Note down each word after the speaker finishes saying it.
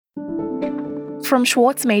From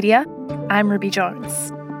Schwartz Media, I'm Ruby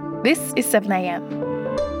Jones. This is 7am.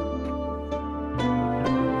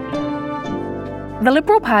 The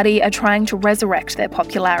Liberal Party are trying to resurrect their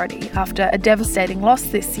popularity after a devastating loss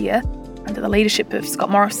this year under the leadership of Scott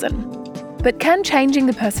Morrison. But can changing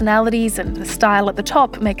the personalities and the style at the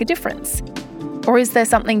top make a difference? Or is there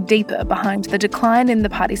something deeper behind the decline in the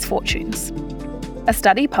party's fortunes? A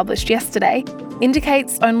study published yesterday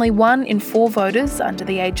indicates only 1 in 4 voters under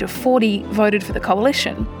the age of 40 voted for the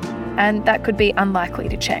coalition, and that could be unlikely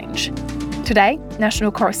to change. Today,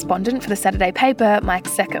 national correspondent for the Saturday paper, Mike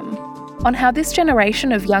Seckham, on how this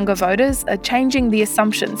generation of younger voters are changing the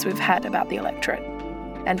assumptions we've had about the electorate,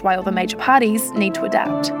 and why all the major parties need to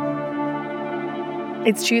adapt.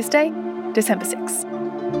 It's Tuesday, December 6th.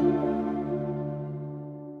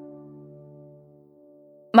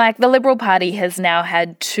 Mike, the Liberal Party has now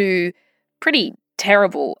had 2 pretty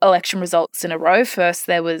terrible election results in a row. First,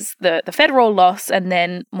 there was the federal loss, and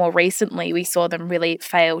then more recently, we saw them really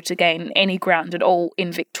fail to gain any ground at all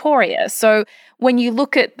in Victoria. So when you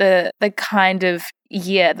look at the kind of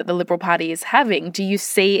year that the Liberal Party is having, do you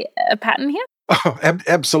see a pattern here? Oh,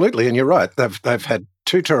 absolutely, and you're right. They've had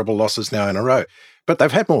 2 terrible losses now in a row, but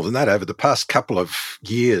they've had more than that over the past couple of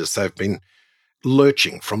years. They've been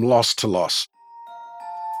lurching from loss to loss.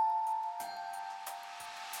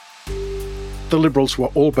 The Liberals were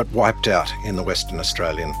all but wiped out in the Western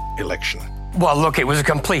Australian election. Well, look, it was a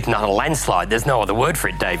complete and utter landslide. There's no other word for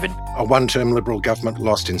it, David. A one-term Liberal government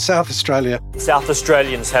lost in South Australia. South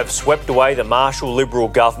Australians have swept away the Marshall Liberal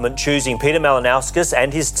government, choosing Peter Malinauskas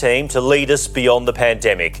and his team to lead us beyond the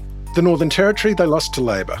pandemic. The Northern Territory, they lost to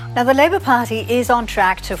Labor. Now, the Labor Party is on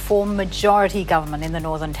track to form majority government in the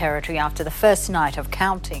Northern Territory after the first night of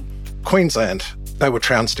counting. Queensland, they were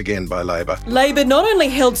trounced again by Labor. Labor not only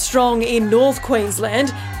held strong in North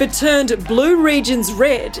Queensland, but turned blue regions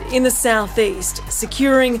red in the southeast,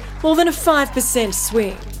 securing more than a 5%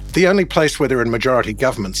 swing. The only place where they're in majority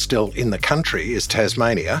government still in the country is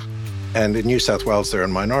Tasmania, and in New South Wales they're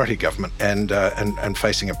in minority government and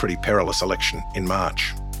facing a pretty perilous election in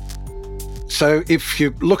March. So if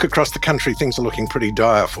you look across the country, things are looking pretty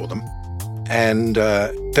dire for them. And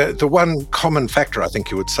the one common factor, I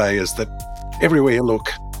think you would say, is that everywhere you look,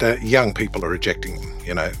 the young people are rejecting them.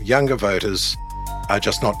 You know, younger voters are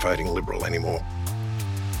just not voting Liberal anymore.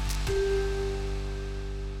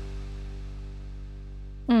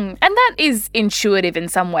 And that is intuitive in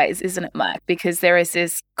some ways, isn't it, Mike? Because there is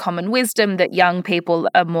this common wisdom that young people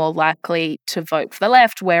are more likely to vote for the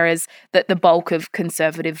left, whereas that the bulk of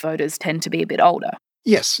Conservative voters tend to be a bit older.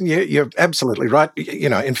 Yes, you're absolutely right. You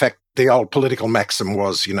know, in fact, the old political maxim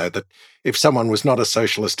was, that if someone was not a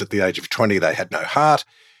socialist at the age of 20, they had no heart.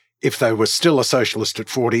 If they were still a socialist at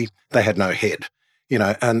 40, they had no head.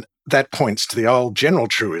 And that points to the old general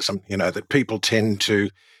truism, that people tend to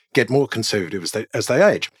get more conservative as they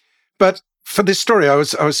age. But for this story, I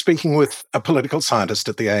was speaking with a political scientist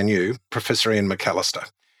at the ANU, Professor Ian McAllister,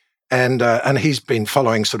 and he's been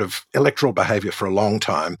following sort of electoral behaviour for a long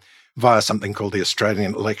time via something called the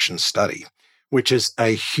Australian Election Study, which is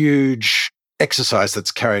a huge exercise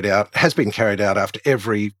has been carried out after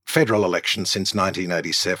every federal election since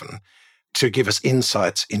 1987 to give us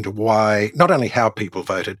insights into why, not only how people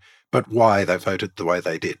voted, but why they voted the way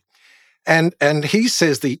they did. And he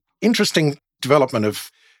says the interesting development of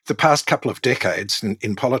the past couple of decades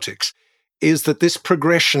in politics is that this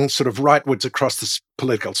progression sort of rightwards across the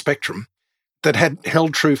political spectrum that had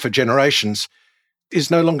held true for generations is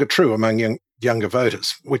no longer true among younger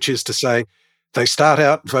voters, which is to say they start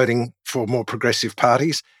out voting for more progressive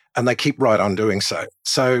parties and they keep right on doing so.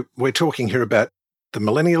 So we're talking here about the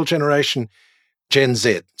millennial generation, Gen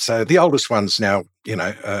Z. So the oldest ones now,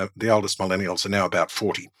 the oldest millennials are now about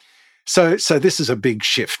 40. So this is a big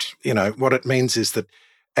shift. What it means is that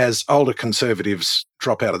as older Conservatives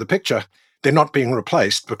drop out of the picture, they're not being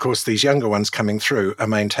replaced because these younger ones coming through are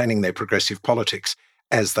maintaining their progressive politics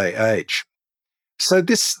as they age. So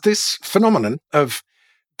this phenomenon of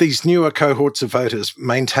these newer cohorts of voters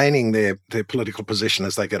maintaining their political position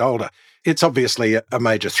as they get older, it's obviously a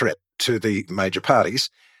major threat to the major parties,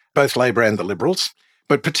 both Labor and the Liberals,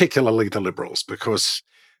 but particularly the Liberals, because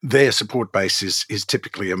their support base is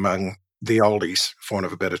typically among the oldies, for want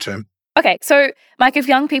of a better term. Okay, so Mike, if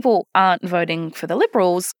young people aren't voting for the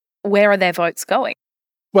Liberals, where are their votes going?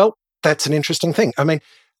 Well, that's an interesting thing. I mean,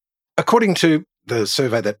 according to the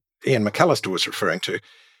survey that Ian McAllister was referring to,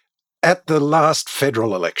 at the last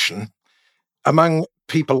federal election, among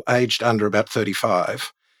people aged under about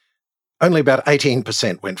 35, only about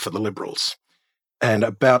 18% went for the Liberals. and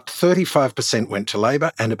about 35% went to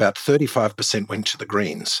Labor and about 35% went to the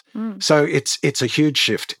Greens. So it's a huge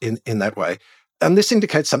shift in that way. And this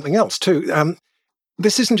indicates something else too.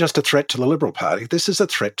 This isn't just a threat to the Liberal Party. This is a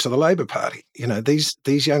threat to the Labor Party. You know, these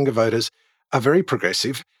younger voters are very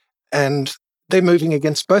progressive and they're moving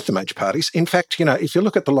against both the major parties. In fact, you know, if you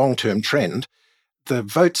look at the long-term trend, the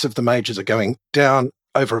votes of the majors are going down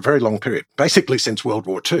over a very long period, basically since World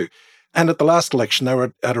War II. And at the last election, they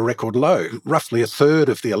were at a record low. Roughly a third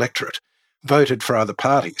of the electorate voted for other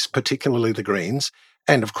parties, particularly the Greens,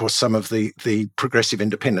 and of course some of the progressive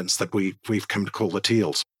independents that we've come to call the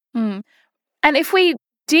Teals. And if we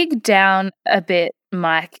dig down a bit,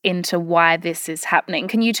 Mike, into why this is happening,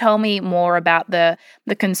 can you tell me more about the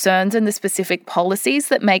concerns and the specific policies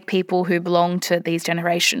that make people who belong to these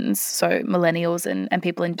generations, so millennials and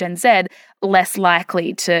people in Gen Z, less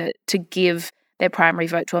likely to give their primary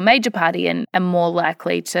vote to a major party and more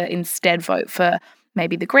likely to instead vote for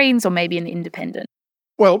maybe the Greens or maybe an independent?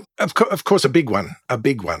 Well, of course, a big one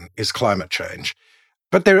is climate change.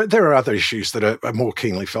 But there are other issues that are more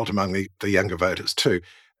keenly felt among the younger voters too.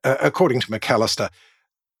 According to McAllister,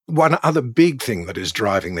 one other big thing that is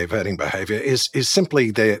driving their voting behaviour is simply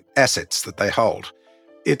their assets that they hold.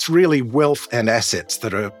 It's really wealth and assets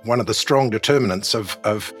that are one of the strong determinants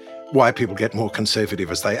of why people get more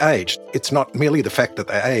conservative as they age. It's not merely the fact that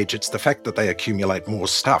they age, it's the fact that they accumulate more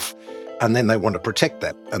stuff and then they want to protect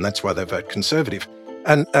that, and that's why they vote Conservative.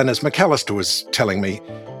 And as McAllister was telling me,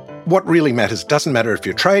 what really matters doesn't matter if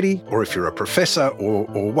you're tradie or if you're a professor or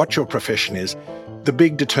what your profession is. The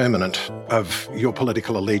big determinant of your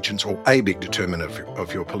political allegiance, or a big determinant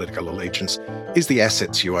of your political allegiance, is the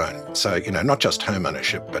assets you own. So, you know, not just home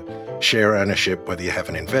ownership, but share ownership, whether you have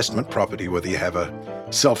an investment property, whether you have a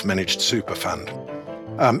self-managed super fund.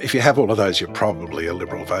 If you have all of those, you're probably a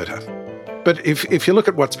Liberal voter. But if you look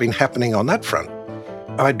at what's been happening on that front,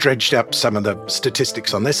 I dredged up some of the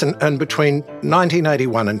statistics on this, and between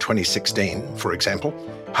 1981 and 2016, for example,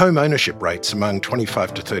 home ownership rates among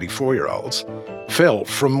 25 to 34-year-olds fell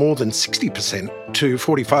from more than 60% to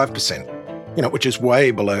 45%, you know, which is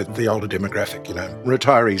way below the older demographic. You know,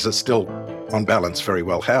 retirees are still, on balance, very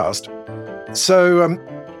well housed. So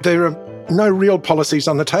there are no real policies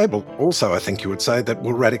on the table, also, I think you would say, that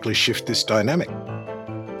will radically shift this dynamic,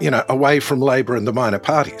 you know, away from Labor and the minor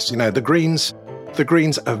parties. You know, the Greens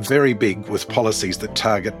are very big with policies that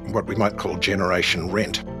target what we might call generation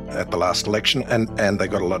rent at the last election, and they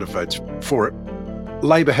got a lot of votes for it.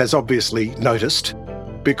 Labor has obviously noticed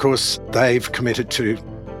because they've committed to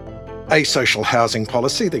a social housing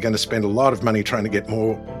policy. They're going to spend a lot of money trying to get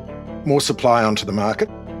more supply onto the market.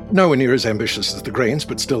 Nowhere near as ambitious as the Greens,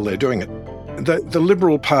 but still they're doing it. The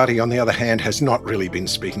Liberal Party, on the other hand, has not really been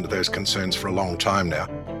speaking to those concerns for a long time now.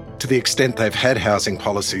 To the extent they've had housing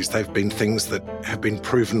policies, they've been things that have been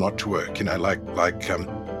proven not to work, you know, like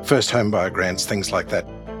first home buyer grants, things like that,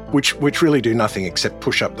 which really do nothing except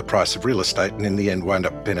push up the price of real estate and in the end wind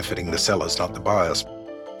up benefiting the sellers, not the buyers.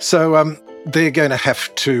 So they're going to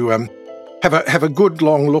have to have a good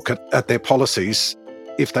long look at their policies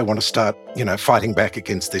if they want to start, you know, fighting back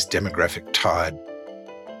against this demographic tide.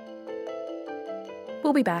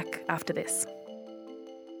 We'll be back after this.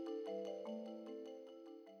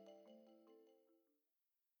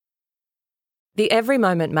 The Every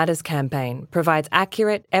Moment Matters campaign provides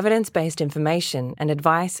accurate, evidence-based information and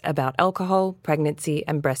advice about alcohol, pregnancy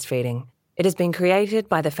and breastfeeding. It has been created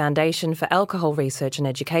by the Foundation for Alcohol Research and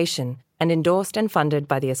Education and endorsed and funded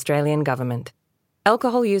by the Australian Government.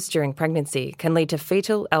 Alcohol use during pregnancy can lead to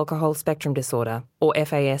fetal alcohol spectrum disorder, or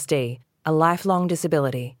FASD, a lifelong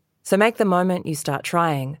disability. So make the moment you start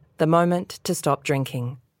trying the moment to stop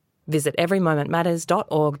drinking. Visit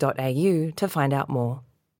everymomentmatters.org.au to find out more.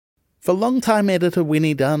 For longtime editor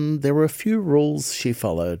Winnie Dunn, there were a few rules she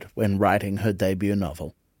followed when writing her debut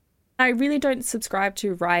novel. I really don't subscribe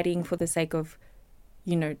to writing for the sake of,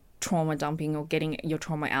 you know, trauma dumping or getting your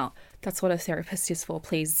trauma out. That's what a therapist is for,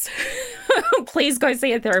 please. Please go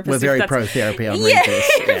see a therapist. We're very pro-therapy on Read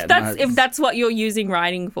This. If that's what you're using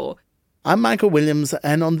writing for. I'm Michael Williams,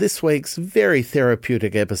 and on this week's very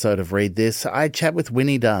therapeutic episode of Read This, I chat with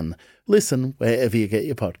Winnie Dunn. Listen wherever you get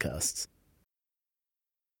your podcasts.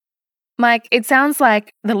 Mike, it sounds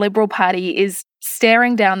like the Liberal Party is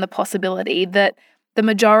staring down the possibility that the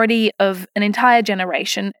majority of an entire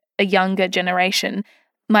generation, a younger generation,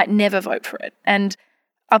 might never vote for it. And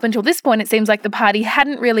up until this point, it seems like the party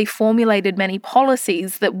hadn't really formulated many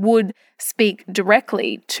policies that would speak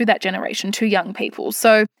directly to that generation, to young people.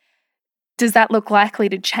 So does that look likely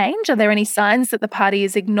to change? Are there any signs that the party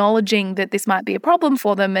is acknowledging that this might be a problem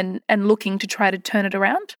for them and looking to try to turn it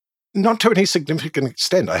around? Not to any significant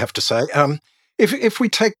extent, I have to say. If we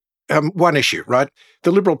take one issue, right,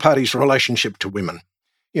 the Liberal Party's relationship to women,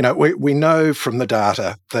 we know from the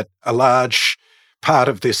data that a large part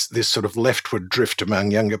of this sort of leftward drift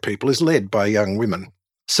among younger people is led by young women.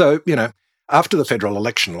 So, after the federal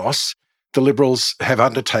election loss, the Liberals have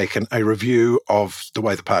undertaken a review of the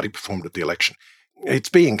way the party performed at the election. It's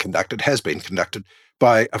has been conducted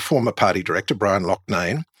by a former party director, Brian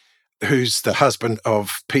Loughnane, who's the husband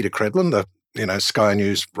of Peter Credlin, the Sky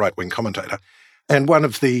News right-wing commentator, and one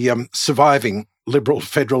of the surviving Liberal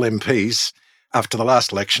federal MPs after the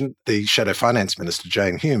last election, the Shadow Finance Minister,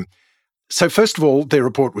 Jane Hume. So first of all, their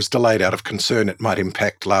report was delayed out of concern it might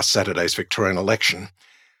impact last Saturday's Victorian election.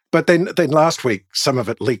 But then last week, some of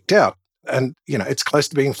it leaked out. And, it's close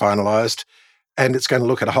to being finalised, and it's going to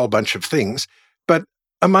look at a whole bunch of things. But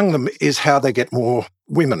among them is how they get more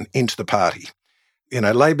women into the party.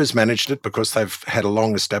 Labor's managed it because they've had a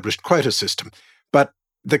long-established quota system. But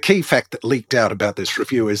the key fact that leaked out about this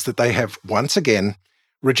review is that they have once again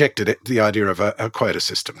rejected the idea of a quota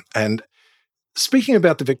system. And speaking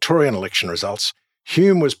about the Victorian election results,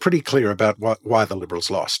 Hume was pretty clear about why the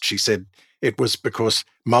Liberals lost. She said it was because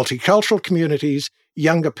multicultural communities,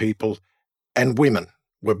 younger people, and women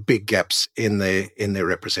were big gaps in their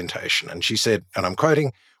representation. And she said, and I'm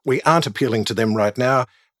quoting, "We aren't appealing to them right now,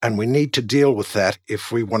 and we need to deal with that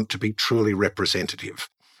if we want to be truly representative.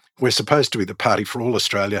 We're supposed to be the party for all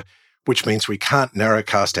Australia, which means we can't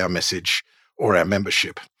narrowcast our message or our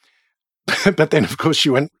membership." But then, of course, she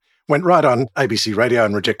went right on ABC Radio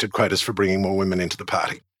and rejected quotas for bringing more women into the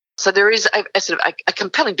party. So there is a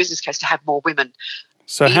compelling business case to have more women.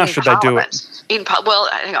 So how should they do it? In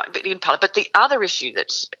Parliament. But the other issue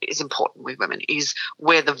that is important with women is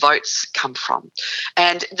where the votes come from.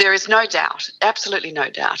 And there is no doubt, absolutely no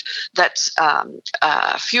doubt, that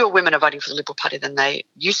fewer women are voting for the Liberal Party than they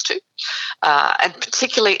used to, and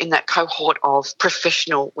particularly in that cohort of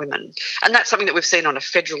professional women. And that's something that we've seen on a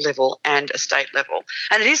federal level and a state level.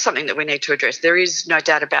 And it is something that we need to address. There is no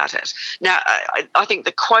doubt about it. Now, I think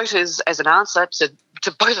the quotas as an answer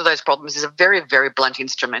to both of those problems is a very, very blunt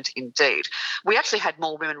instrument indeed. We actually had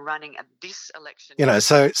more women running at this election.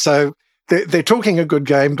 So they're talking a good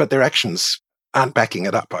game, but their actions aren't backing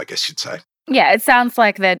it up, I guess you'd say. Yeah, it sounds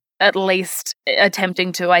like they're at least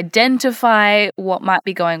attempting to identify what might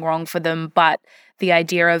be going wrong for them, but the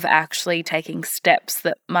idea of actually taking steps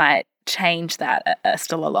that might change that are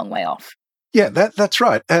still a long way off. Yeah, that's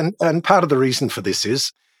right. And part of the reason for this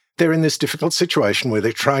is they're in this difficult situation where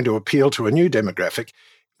they're trying to appeal to a new demographic,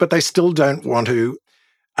 but they still don't want to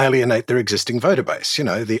alienate their existing voter base,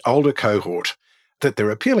 the older cohort that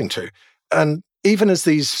they're appealing to. And even as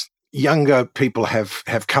these younger people have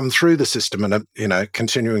come through the system and are,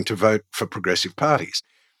 continuing to vote for progressive parties,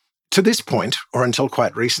 to this point, or until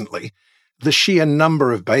quite recently, the sheer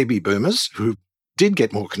number of baby boomers who did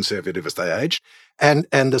get more conservative as they aged, and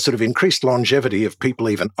the sort of increased longevity of people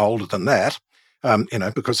even older than that,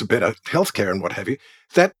 because of better healthcare and what have you,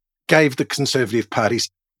 that gave the Conservative parties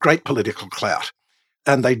great political clout.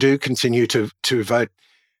 And they do continue to vote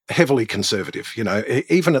heavily Conservative.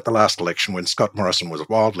 Even at the last election when Scott Morrison was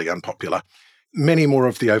wildly unpopular, many more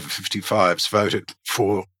of the over 55s voted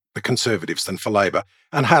for the Conservatives than for Labor,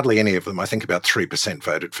 and hardly any of them, I think about 3%,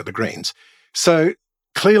 voted for the Greens. So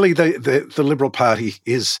clearly the Liberal Party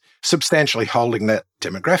is substantially holding that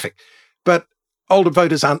demographic. But older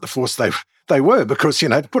voters aren't the force they were because,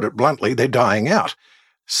 to put it bluntly, they're dying out.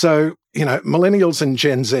 So, millennials and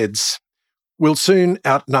Gen Zs will soon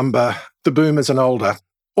outnumber the boomers and older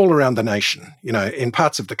all around the nation. In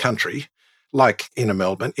parts of the country, like inner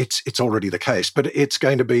Melbourne, it's already the case, but it's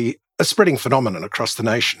going to be a spreading phenomenon across the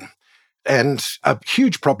nation and a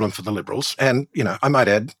huge problem for the Liberals. And, I might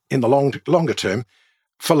add, in the longer term,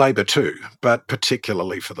 for Labor too, but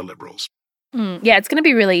particularly for the Liberals. Yeah, it's going to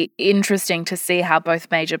be really interesting to see how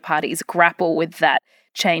both major parties grapple with that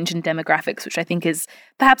change in demographics, which I think is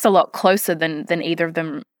perhaps a lot closer than either of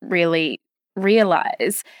them really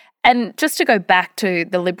realise. And just to go back to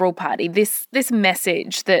the Liberal Party, this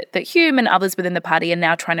message that Hume and others within the party are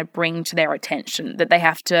now trying to bring to their attention, that they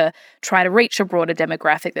have to try to reach a broader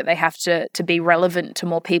demographic, that they have to be relevant to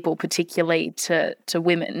more people, particularly to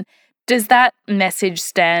women. Does that message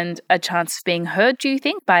stand a chance of being heard, do you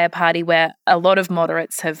think, by a party where a lot of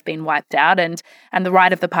moderates have been wiped out and the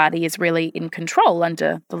right of the party is really in control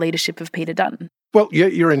under the leadership of Peter Dutton? Well,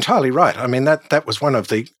 you're entirely right. I mean, that was one of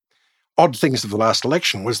the odd things of the last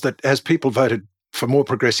election, was that as people voted for more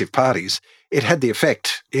progressive parties, it had the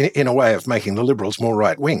effect, in a way, of making the Liberals more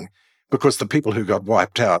right-wing, because the people who got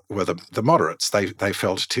wiped out were the moderates. They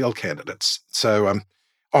fell to Teal candidates. So,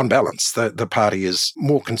 on balance, the party is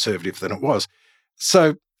more conservative than it was.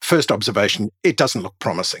 So first observation, it doesn't look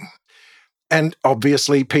promising. And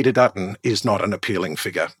obviously, Peter Dutton is not an appealing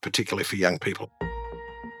figure, particularly for young people.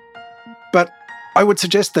 But I would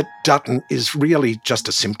suggest that Dutton is really just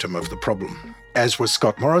a symptom of the problem, as was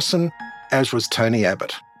Scott Morrison, as was Tony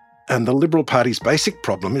Abbott. And the Liberal Party's basic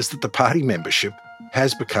problem is that the party membership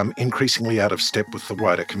has become increasingly out of step with the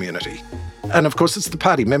wider community. And of course, it's the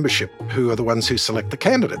party membership who are the ones who select the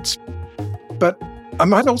candidates. But I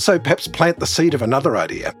might also perhaps plant the seed of another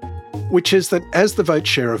idea, which is that as the vote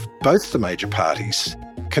share of both the major parties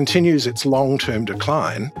continues its long-term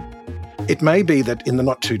decline, it may be that in the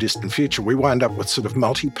not-too-distant future we wind up with sort of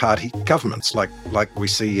multi-party governments like we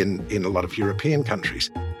see in a lot of European countries.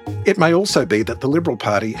 It may also be that the Liberal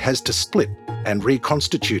Party has to split and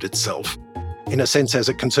reconstitute itself, in a sense, as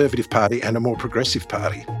a Conservative Party and a more progressive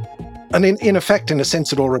party. And in effect, in a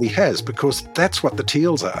sense, it already has, because that's what the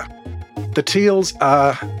Teals are. The Teals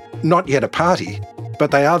are not yet a party,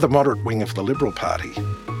 but they are the moderate wing of the Liberal Party.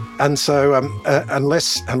 And so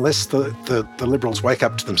unless the Liberals wake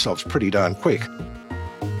up to themselves pretty darn quick,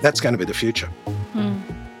 that's going to be the future.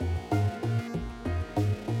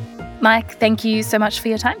 Mike, thank you so much for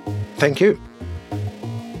your time. Thank you.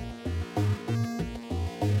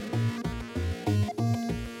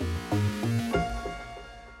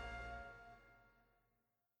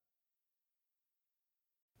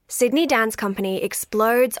 Sydney Dance Company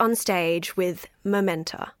explodes on stage with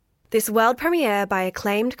Momenta. This world premiere by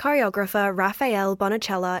acclaimed choreographer Raphael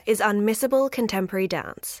Bonacella is unmissable contemporary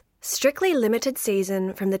dance. Strictly limited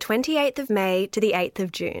season from the 28th of May to the 8th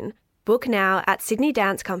of June. Book now at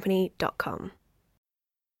sydneydancecompany.com.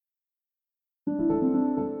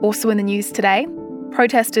 Also in the news today,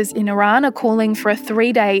 protesters in Iran are calling for a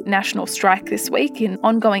 3-day national strike this week in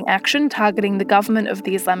ongoing action targeting the government of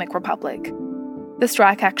the Islamic Republic. The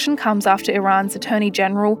strike action comes after Iran's Attorney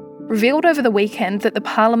General revealed over the weekend that the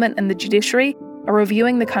Parliament and the judiciary are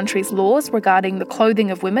reviewing the country's laws regarding the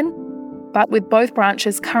clothing of women, but with both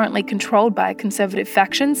branches currently controlled by conservative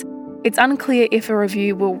factions, it's unclear if a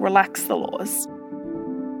review will relax the laws.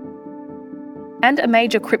 And a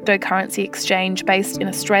major cryptocurrency exchange based in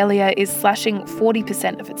Australia is slashing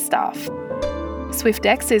 40% of its staff.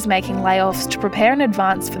 SwiftX is making layoffs to prepare in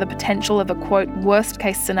advance for the potential of a, quote,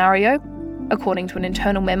 worst-case scenario, according to an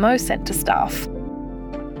internal memo sent to staff.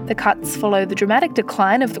 The cuts follow the dramatic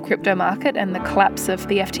decline of the crypto market and the collapse of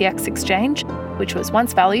the FTX exchange, which was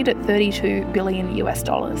once valued at $32 billion.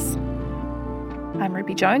 I'm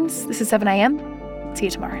Ruby Jones. This is 7am. See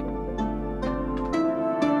you tomorrow.